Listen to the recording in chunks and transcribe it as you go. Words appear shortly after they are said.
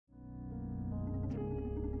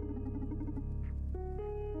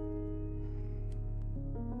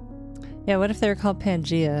Yeah, what if they were called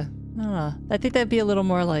Pangea? I don't know. I think that'd be a little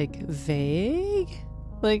more, like, vague?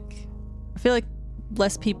 Like, I feel like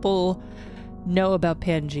less people know about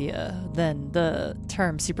Pangea than the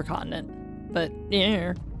term supercontinent. But,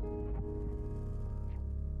 yeah.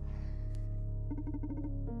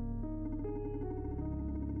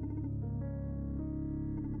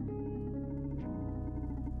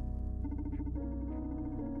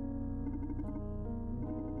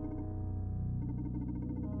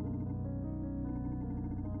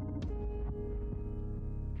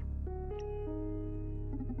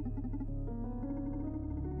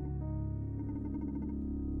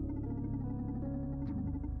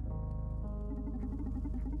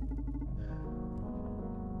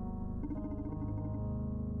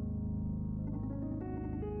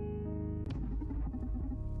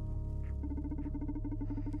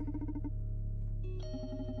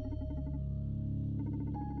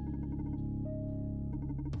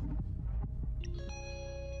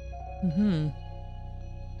 Mm-hmm.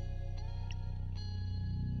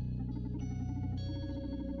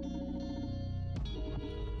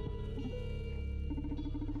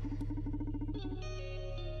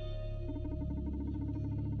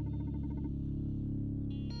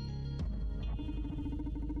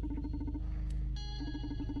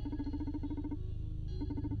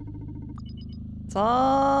 It's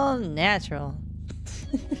all natural.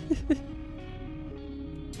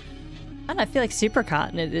 And I feel like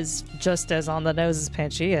supercontinent is just as on the nose as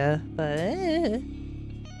Pangea, but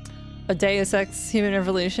a Deus Ex Human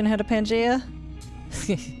Revolution had a Pangea?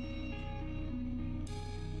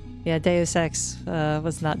 Yeah, Deus Ex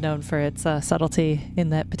was not known for its subtlety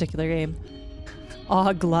in that particular game.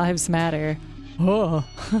 Og lives matter. Oh.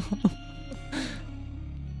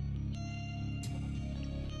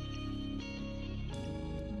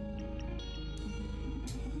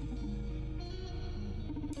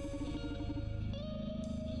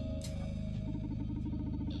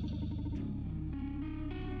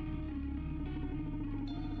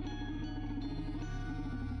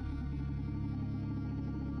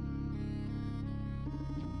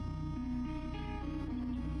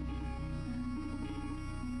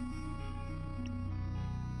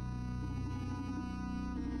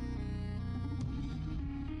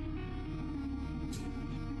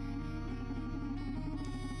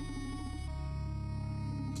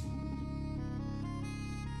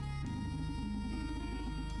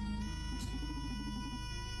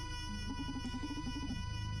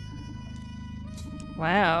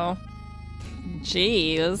 Wow.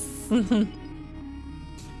 Jeez. Look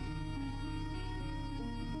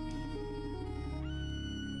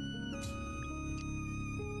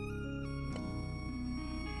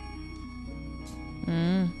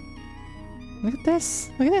at this.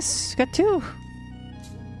 Look at this. Got two.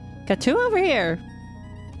 Got two over here.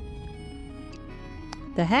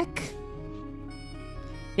 The heck?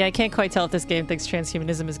 Yeah, I can't quite tell if this game thinks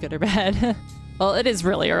transhumanism is good or bad. Well, it is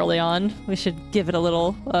really early on. We should give it a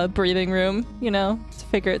little breathing room, you know, to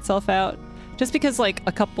figure itself out. Just because, like,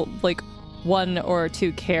 a couple, like, one or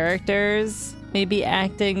two characters may be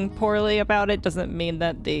acting poorly about it doesn't mean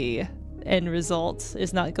that the end result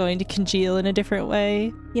is not going to congeal in a different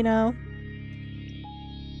way, you know?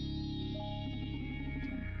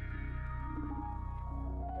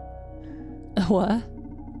 What?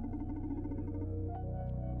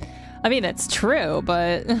 I mean, that's true,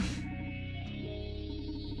 but...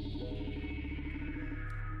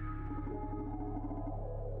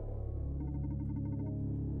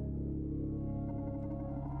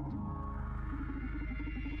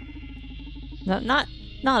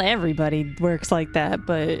 Not everybody works like that,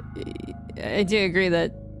 but I do agree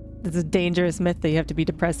that it's a dangerous myth that you have to be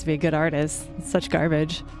depressed to be a good artist. It's such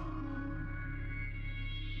garbage.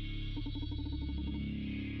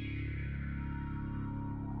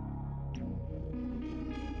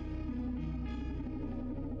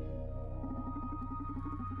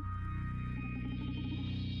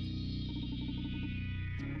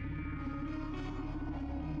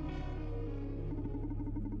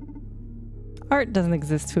 Art doesn't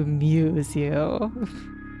exist to amuse you.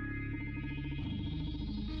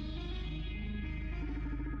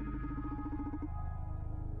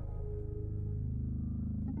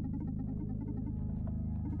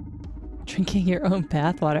 Drinking your own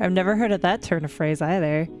bathwater. I've never heard of that turn of phrase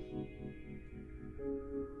either.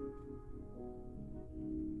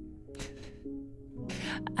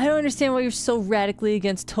 I don't understand why you're so radically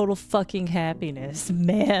against total fucking happiness,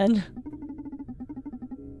 man.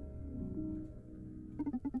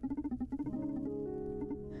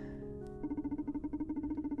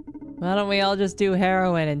 Why don't we all just do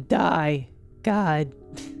heroin and die? God.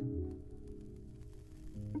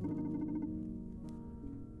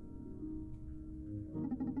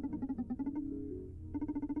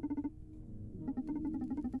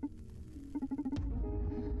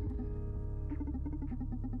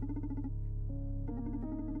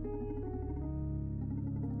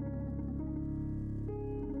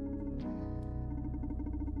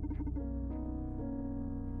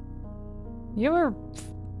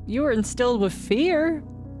 You were instilled with fear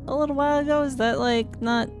a little while ago. Is that like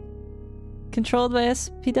not controlled by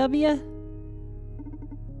SPW?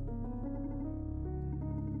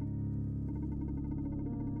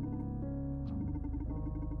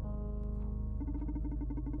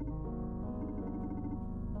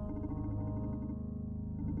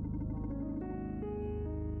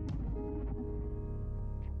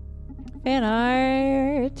 Fan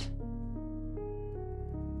art.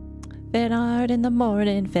 Fan art in the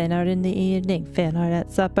morning, fan art in the evening, fan art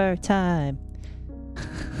at supper time.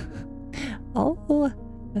 Oh,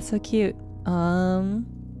 that's so cute.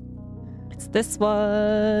 It's this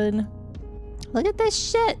one. Look at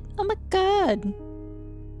this shit. Oh my god.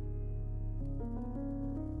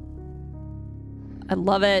 I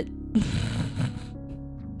love it.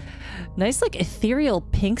 Nice, like, ethereal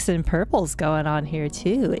pinks and purples going on here,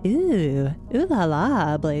 too. Ooh. Ooh la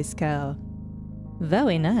la, Blazeco.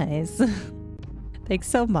 Very nice. Thanks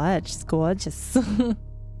so much. It's gorgeous.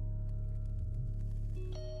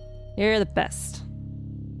 You're the best.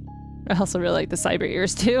 I also really like the cyber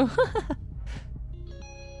ears, too.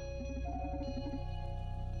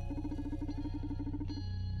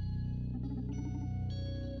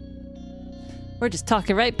 We're just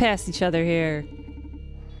talking right past each other here.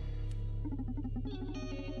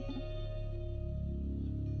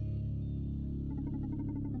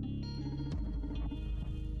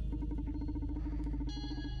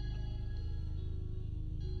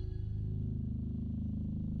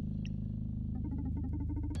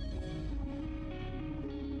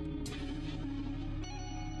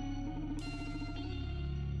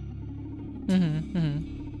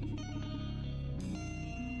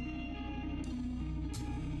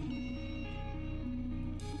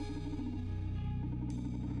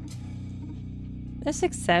 Just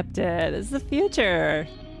accept it. It's the future.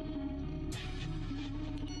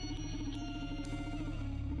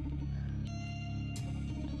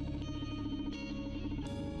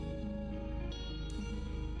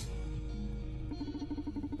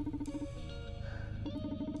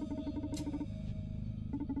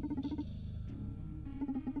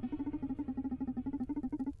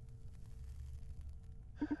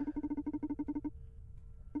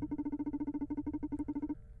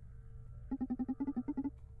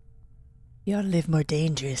 You ought to live more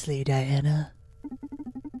dangerously, Diana.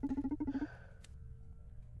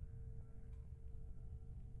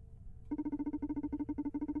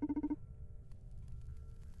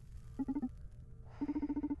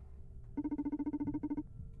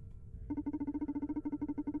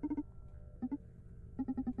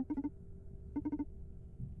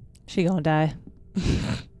 She gonna die.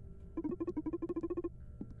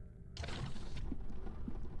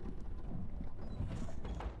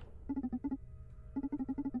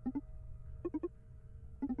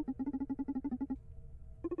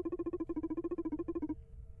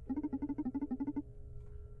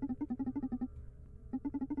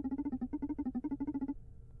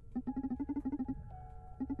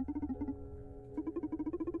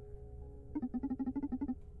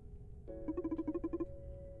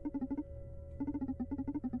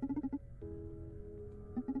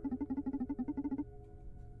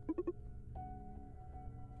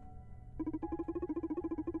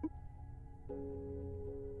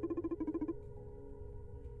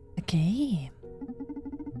 Game.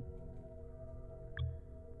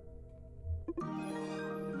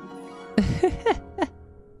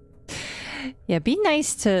 Yeah, be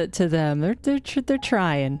nice to them. They're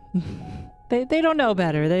trying. They don't know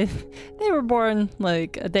better. They were born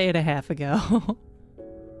like a day and a half ago.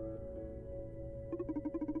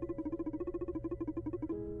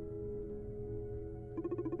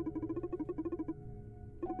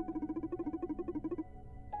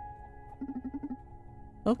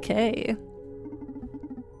 Okay.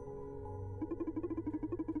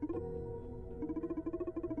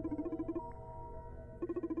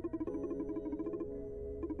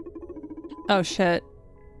 Oh shit.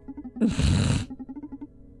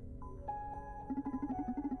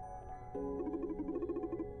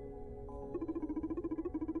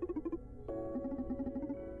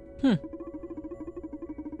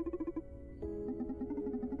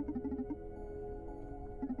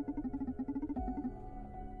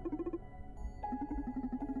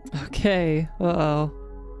 Okay. Uh-oh.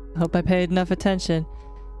 Hope I paid enough attention.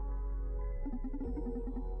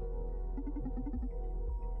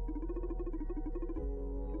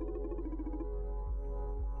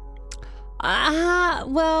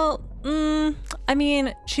 Well, I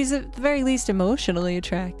mean, she's at the very least emotionally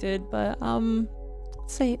attracted, but,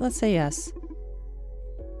 let's say yes.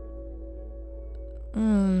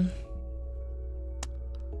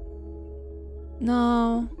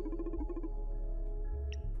 No.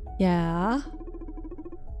 Yeah.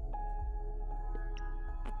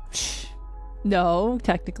 No,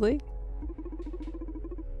 technically.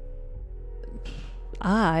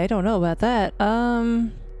 I don't know about that.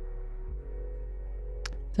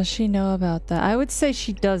 Does she know about that? I would say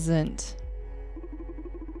she doesn't.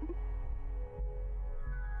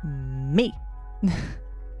 Me.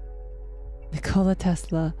 Nikola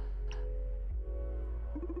Tesla.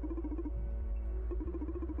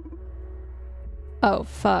 Oh,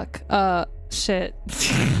 fuck. Shit.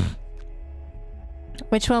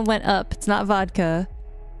 Which one went up? It's not vodka.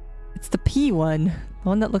 It's the pea one. The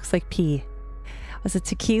one that looks like pea. Was it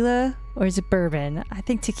tequila or is it bourbon? I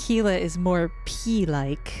think tequila is more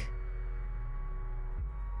pea-like.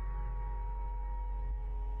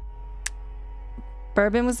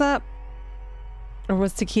 Bourbon was up? Or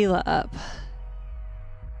was tequila up?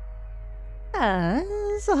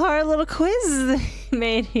 It's a hard little quiz they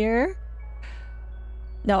made here.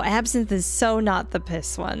 No, absinthe is so not the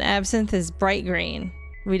piss one. Absinthe is bright green.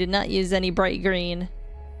 We did not use any bright green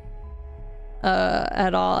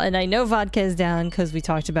at all. And I know vodka is down because we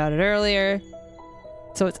talked about it earlier.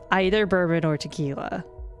 So it's either bourbon or tequila.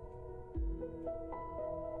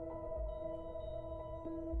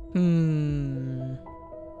 I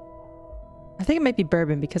think it might be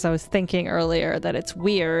bourbon because I was thinking earlier that it's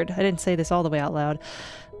weird. I didn't say this all the way out loud.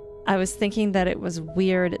 I was thinking that it was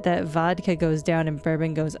weird that vodka goes down and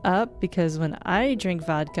bourbon goes up because when I drink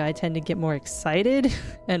vodka, I tend to get more excited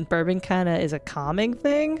and bourbon kind of is a calming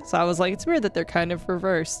thing. So I was like, it's weird that they're kind of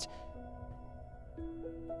reversed.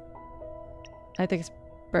 I think it's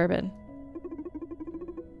bourbon.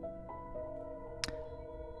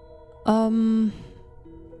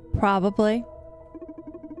 Probably.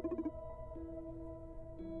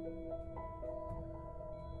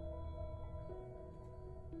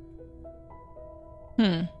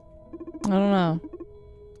 I don't know.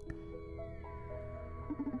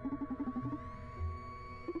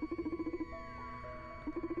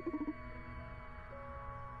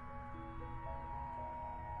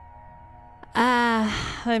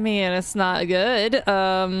 I mean, it's not good.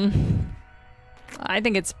 I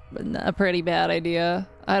think it's a pretty bad idea.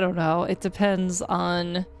 I don't know. It depends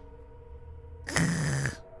on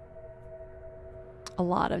a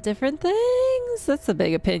lot of different things. That's a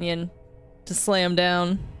big opinion to slam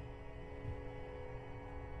down.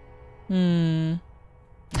 I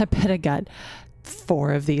bet I got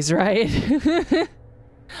 4 of these right.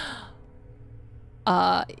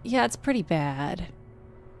 Yeah, it's pretty bad.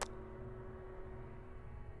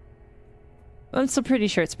 I'm still pretty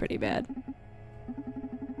sure it's pretty bad.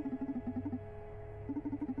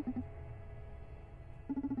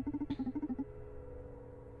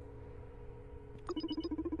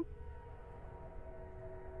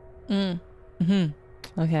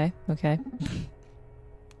 Okay, okay.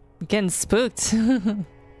 I'm getting spooked.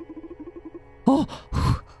 Oh,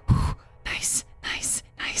 nice, nice,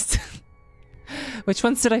 nice. Which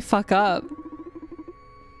ones did I fuck up?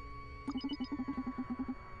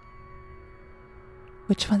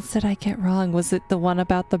 Which ones did I get wrong? Was it the one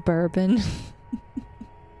about the bourbon?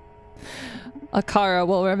 Akara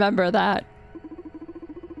will remember that.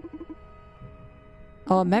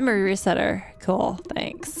 Oh, a memory resetter. Cool,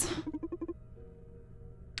 thanks.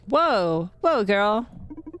 Whoa! Whoa, girl!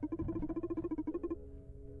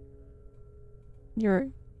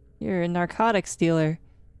 You're a narcotics dealer.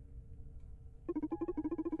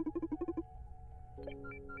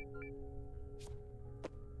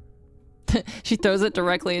 She throws it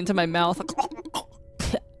directly into my mouth.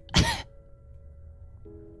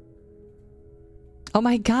 Oh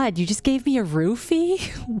my god, you just gave me a roofie?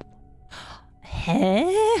 Huh?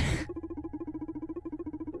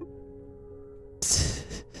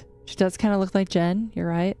 She does kind of look like Jen, you're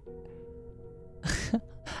right.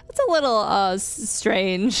 It's a little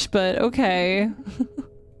strange, but okay.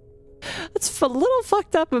 It's a little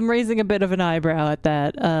fucked up. I'm raising a bit of an eyebrow at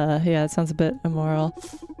that. Yeah, it sounds a bit immoral.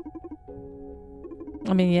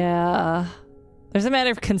 I mean, yeah. There's a matter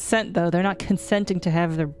of consent, though. They're not consenting to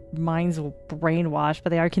have their minds brainwashed, but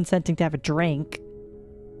they are consenting to have a drink.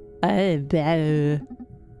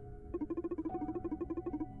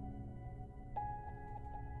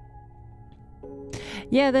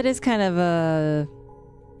 Yeah, that is kind of a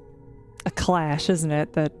clash, isn't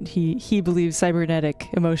it? That he believes cybernetic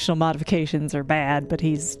emotional modifications are bad, but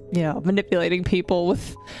he's, you know, manipulating people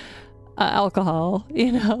with alcohol,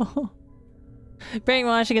 you know?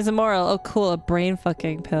 Brainwashing is immoral. Oh, cool. A brain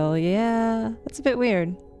fucking pill. Yeah, that's a bit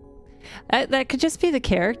weird. That could just be the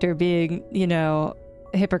character being, you know,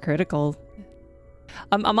 hypocritical.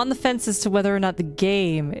 I'm on the fence as to whether or not the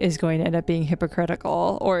game is going to end up being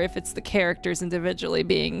hypocritical, or if it's the characters individually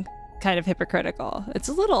being kind of hypocritical. It's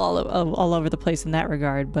a little all over the place in that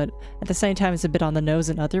regard, but at the same time it's a bit on the nose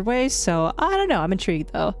in other ways, so I don't know. I'm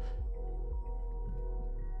intrigued though.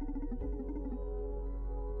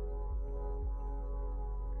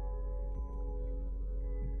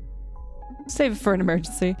 Save it for an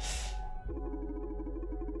emergency.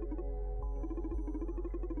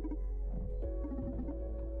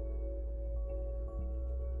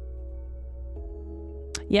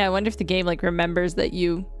 Yeah, I wonder if the game like remembers that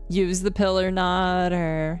you use the pill or not,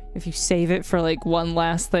 or if you save it for like one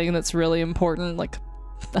last thing that's really important, like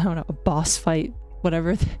I don't know, a boss fight,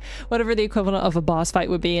 whatever the equivalent of a boss fight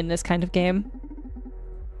would be in this kind of game.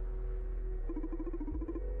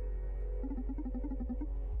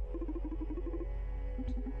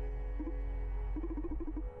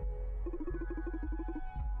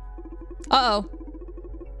 Uh-oh.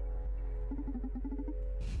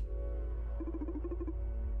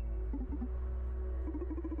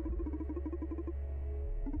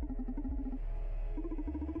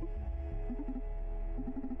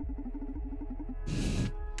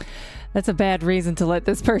 That's a bad reason to let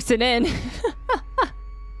this person in.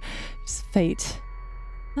 Just fate.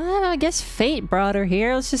 I guess fate brought her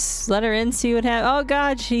here. Let's just let her in, see what happens. Oh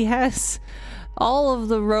god, she has all of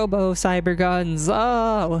the robo-cyber guns.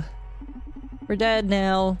 Oh. We're dead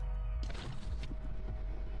now.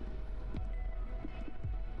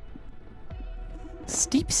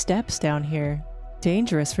 Steep steps down here.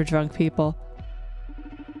 Dangerous for drunk people.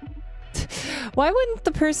 Why wouldn't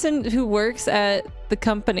the person who works at the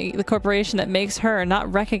company, the corporation that makes her,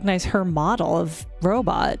 not recognize her model of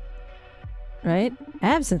robot? Right?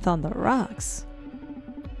 Absinthe on the rocks.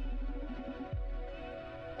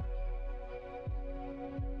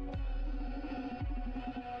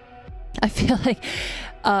 I feel like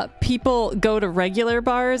people go to regular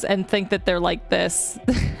bars and think that they're like this.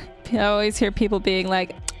 I always hear people being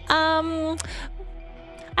like, I don't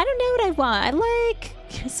know what I want. I like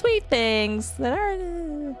sweet things that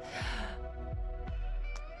are...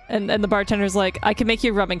 And the bartender's like, I can make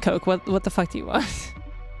you rum and coke. What the fuck do you want?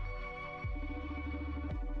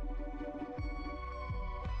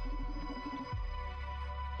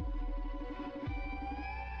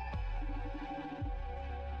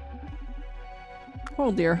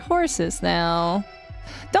 Hold your horses now.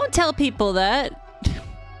 Don't tell people that.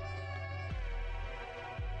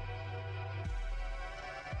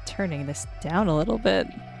 Turning this down a little bit.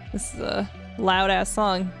 This is a loud ass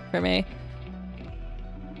song for me.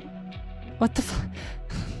 What the fuck?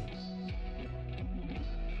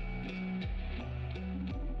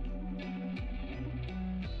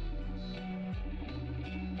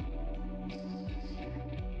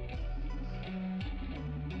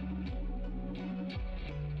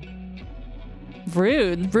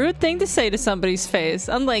 Rude thing to say to somebody's face.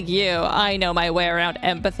 Unlike you, I know my way around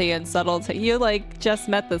empathy and subtlety. You like just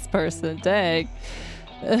met this person, dang.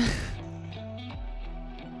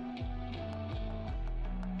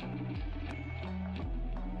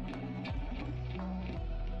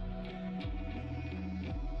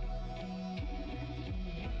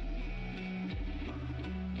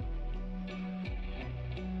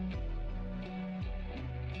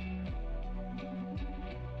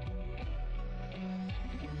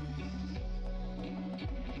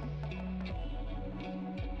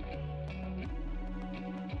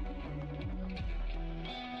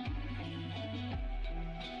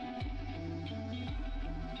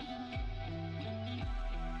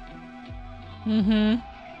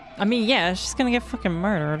 I mean, yeah, she's gonna get fucking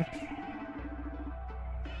murdered.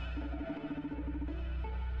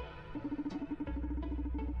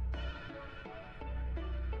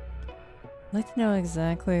 I'd like to know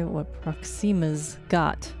exactly what Proxima's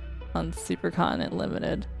got on Supercontinent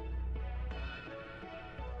Limited.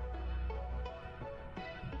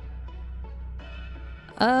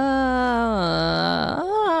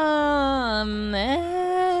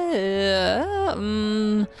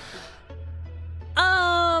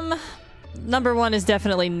 Number one is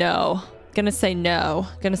definitely no. Gonna say no.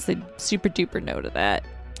 Gonna say super duper no to that.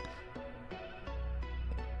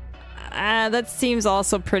 That seems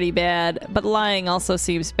also pretty bad, but lying also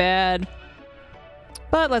seems bad.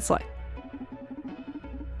 But let's lie.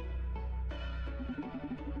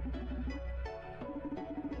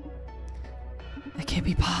 That can't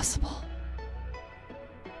be possible.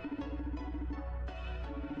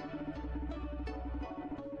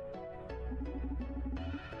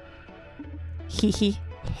 Hee hee.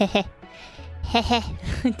 Heh.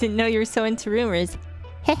 Didn't know you were so into rumors.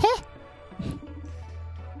 Heh.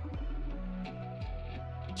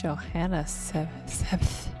 Johanna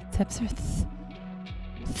Sepsis.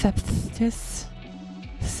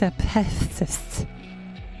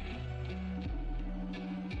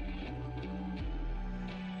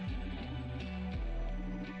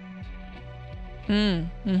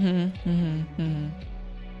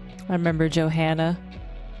 I remember Johanna.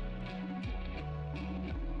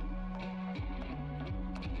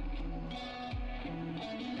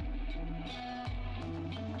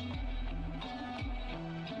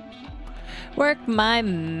 Work my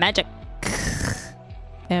magic.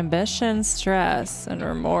 Ambition, stress, and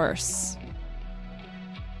remorse.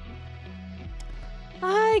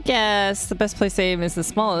 I guess the best place to aim is the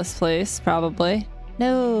smallest place, probably.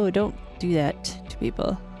 No, don't do that to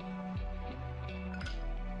people.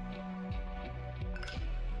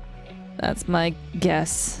 That's my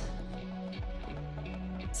guess.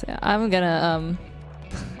 So I'm gonna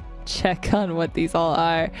check on what these all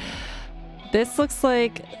are. This looks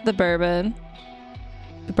like the bourbon.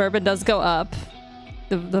 The bourbon does go up.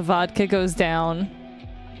 The vodka goes down.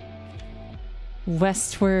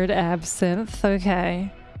 Westward absinthe.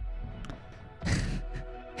 Okay.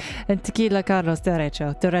 And tequila Carlos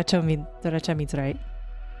derecho. Derecho means right.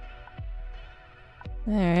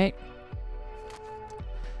 Alright.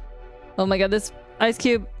 Oh my god, this ice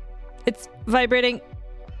cube. It's vibrating.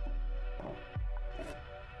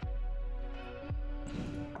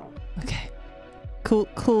 Okay.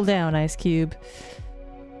 Cool down, ice cube.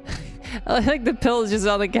 I think the pill is just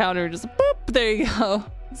on the counter. Just boop. There you go.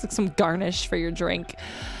 It's like some garnish for your drink.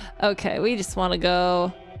 Okay, we just want to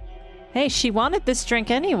go. Hey, she wanted this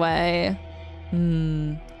drink anyway.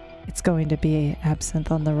 It's going to be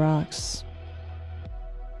absinthe on the rocks.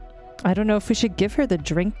 I don't know if we should give her the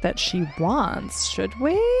drink that she wants. Should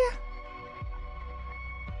we?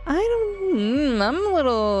 I don't... I'm a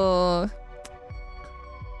little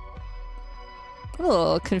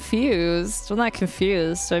confused. Well, not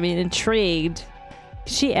confused. I mean, intrigued.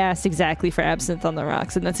 She asked exactly for absinthe on the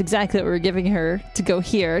rocks, and that's exactly what we're giving her to go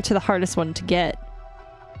here to the hardest one to get.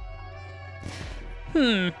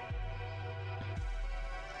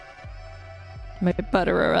 Might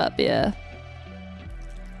butter her up, yeah.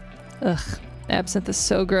 Ugh, absinthe is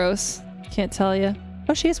so gross. Can't tell you.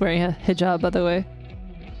 Oh, she is wearing a hijab, by the way.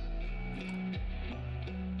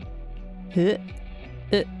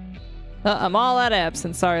 I'm all out of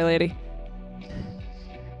absinthe. Sorry, lady.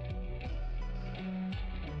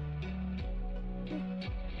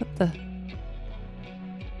 What the?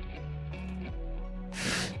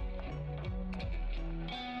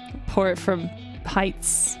 Pour it from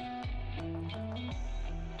heights.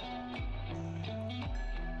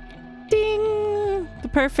 Ding! The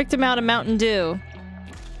perfect amount of Mountain Dew.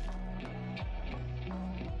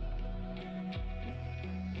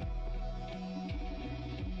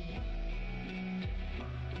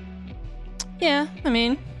 Yeah, I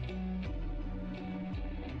mean...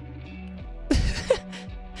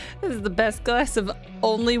 This is the best glass of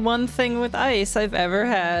only one thing with ice I've ever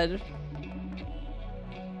had.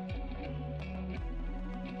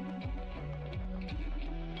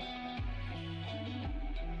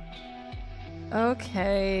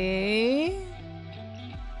 Okay...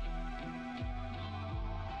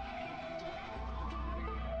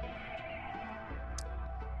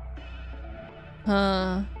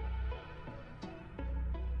 Huh...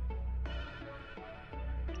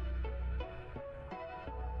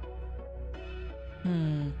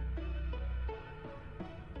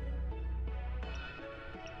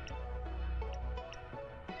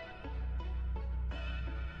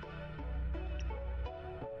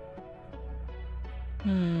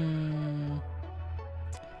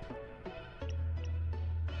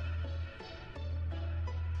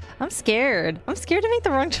 I'm scared. I'm scared to make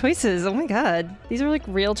the wrong choices. Oh my god. These are like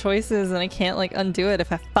real choices and I can't like undo it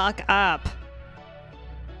if I fuck up.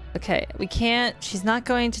 Okay, we can't... She's not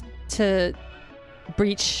going to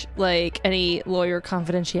breach like any lawyer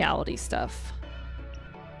confidentiality stuff.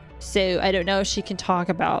 So I don't know if she can talk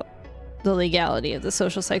about the legality of the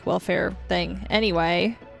social psych welfare thing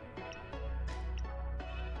anyway.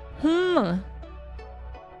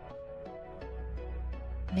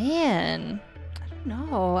 Man, I don't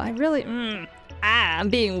know. I really... I'm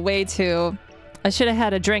being way too... I should have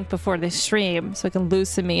had a drink before the stream so it can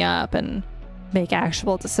loosen me up and make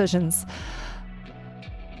actual decisions.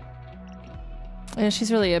 Yeah,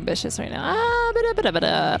 she's really ambitious right now. I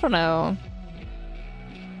don't know.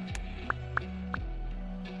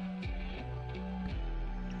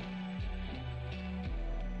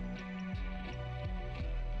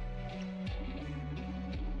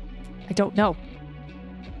 I don't know.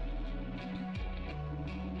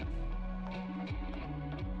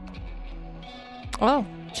 Oh,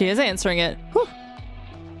 She is answering it. Whew.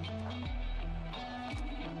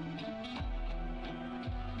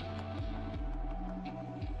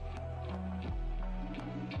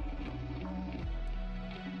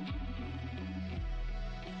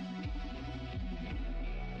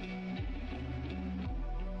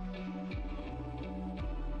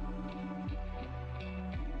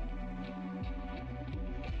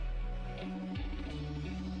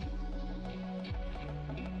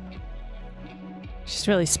 She's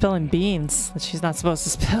really spilling beans that she's not supposed to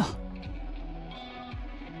spill.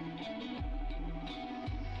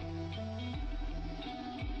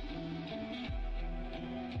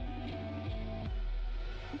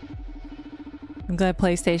 I'm glad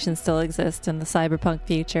PlayStation still exists in the cyberpunk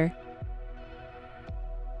future.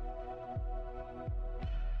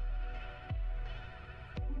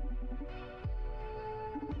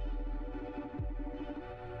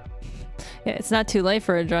 Yeah, it's not too late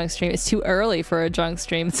for a drunk stream. It's too early for a drunk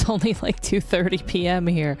stream. It's only like 2:30 p.m.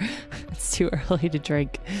 here. It's too early to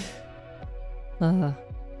drink.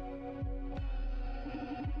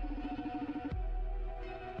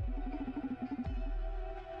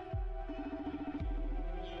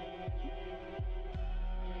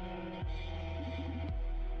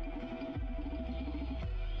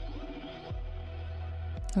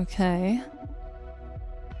 Okay.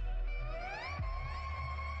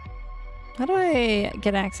 How do I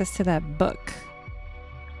get access to that book?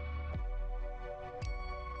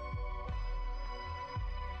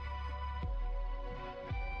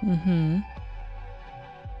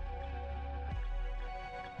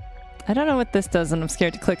 I don't know what this does and I'm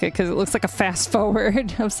scared to click it because it looks like a fast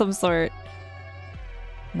forward of some sort.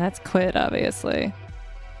 And that's quit, obviously.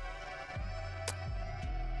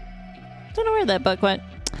 Don't know where that book went.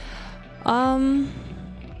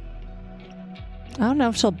 I don't know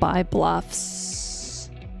if she'll buy bluffs.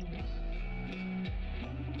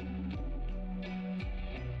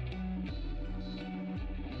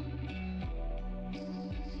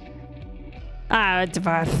 Ah,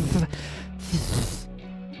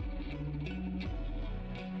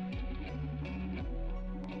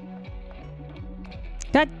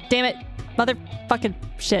 God damn it. Motherfucking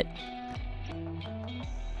shit.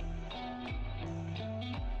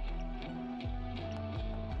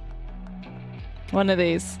 One of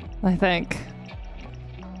these, I think.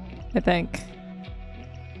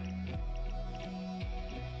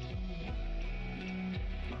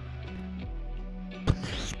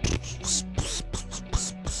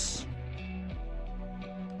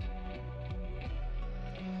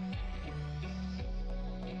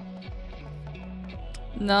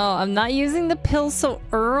 No, I'm not using the pill so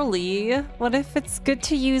early. What if it's good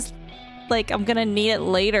to use, like, I'm gonna need it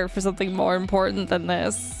later for something more important than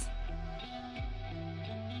this?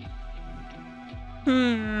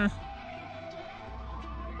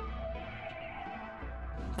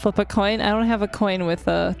 Flip a coin? I don't have a coin with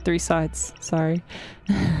 3 sides. Sorry.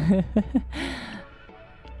 I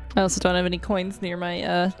also don't have any coins near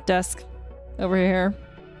my desk over here.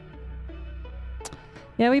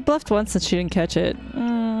 Yeah, we bluffed once and she didn't catch it.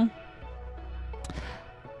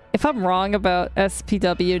 If I'm wrong about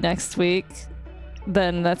SPW next week,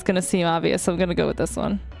 then that's gonna seem obvious, so I'm gonna go with this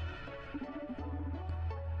one.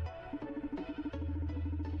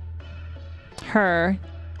 Her.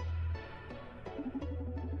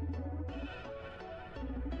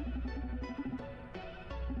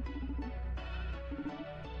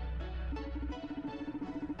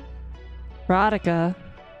 Rodica.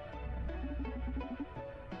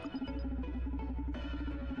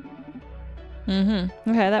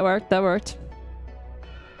 Okay, that worked.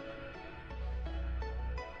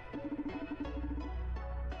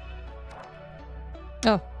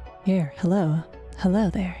 Oh, here. Hello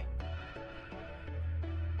there.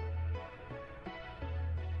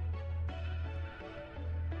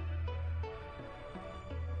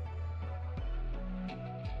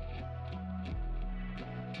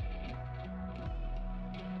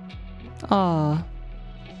 Aw.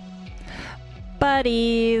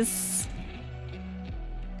 Buddies.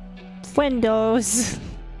 Windows.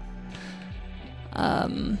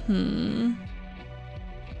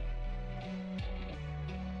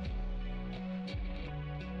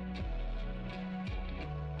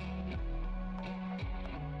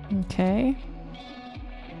 Okay.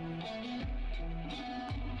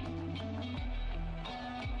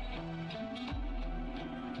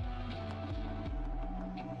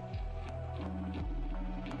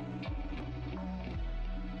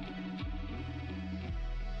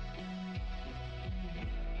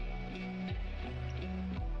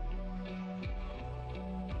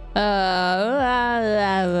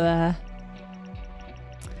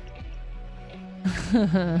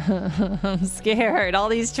 I'm scared. All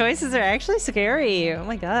these choices are actually scary. Oh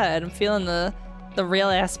my god, I'm feeling the real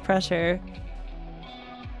ass pressure.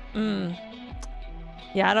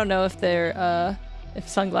 Yeah, I don't know if they're if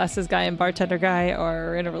sunglasses guy and bartender guy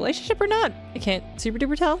are in a relationship or not. I can't super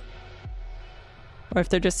duper tell. Or if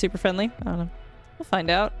they're just super friendly. I don't know. We'll find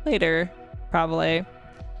out later, probably.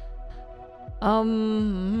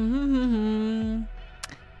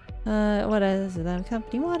 What is it that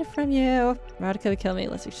company wanted from you? Erotica would kill me.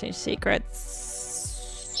 Let's exchange secrets.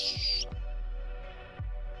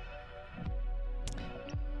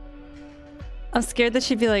 I'm scared that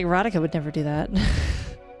she'd be like, Erotica would never do that.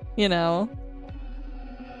 You know?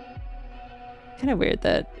 Kind of weird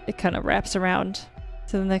that it kind of wraps around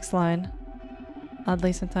to the next line.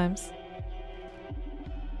 Oddly sometimes.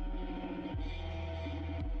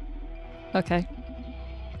 Okay.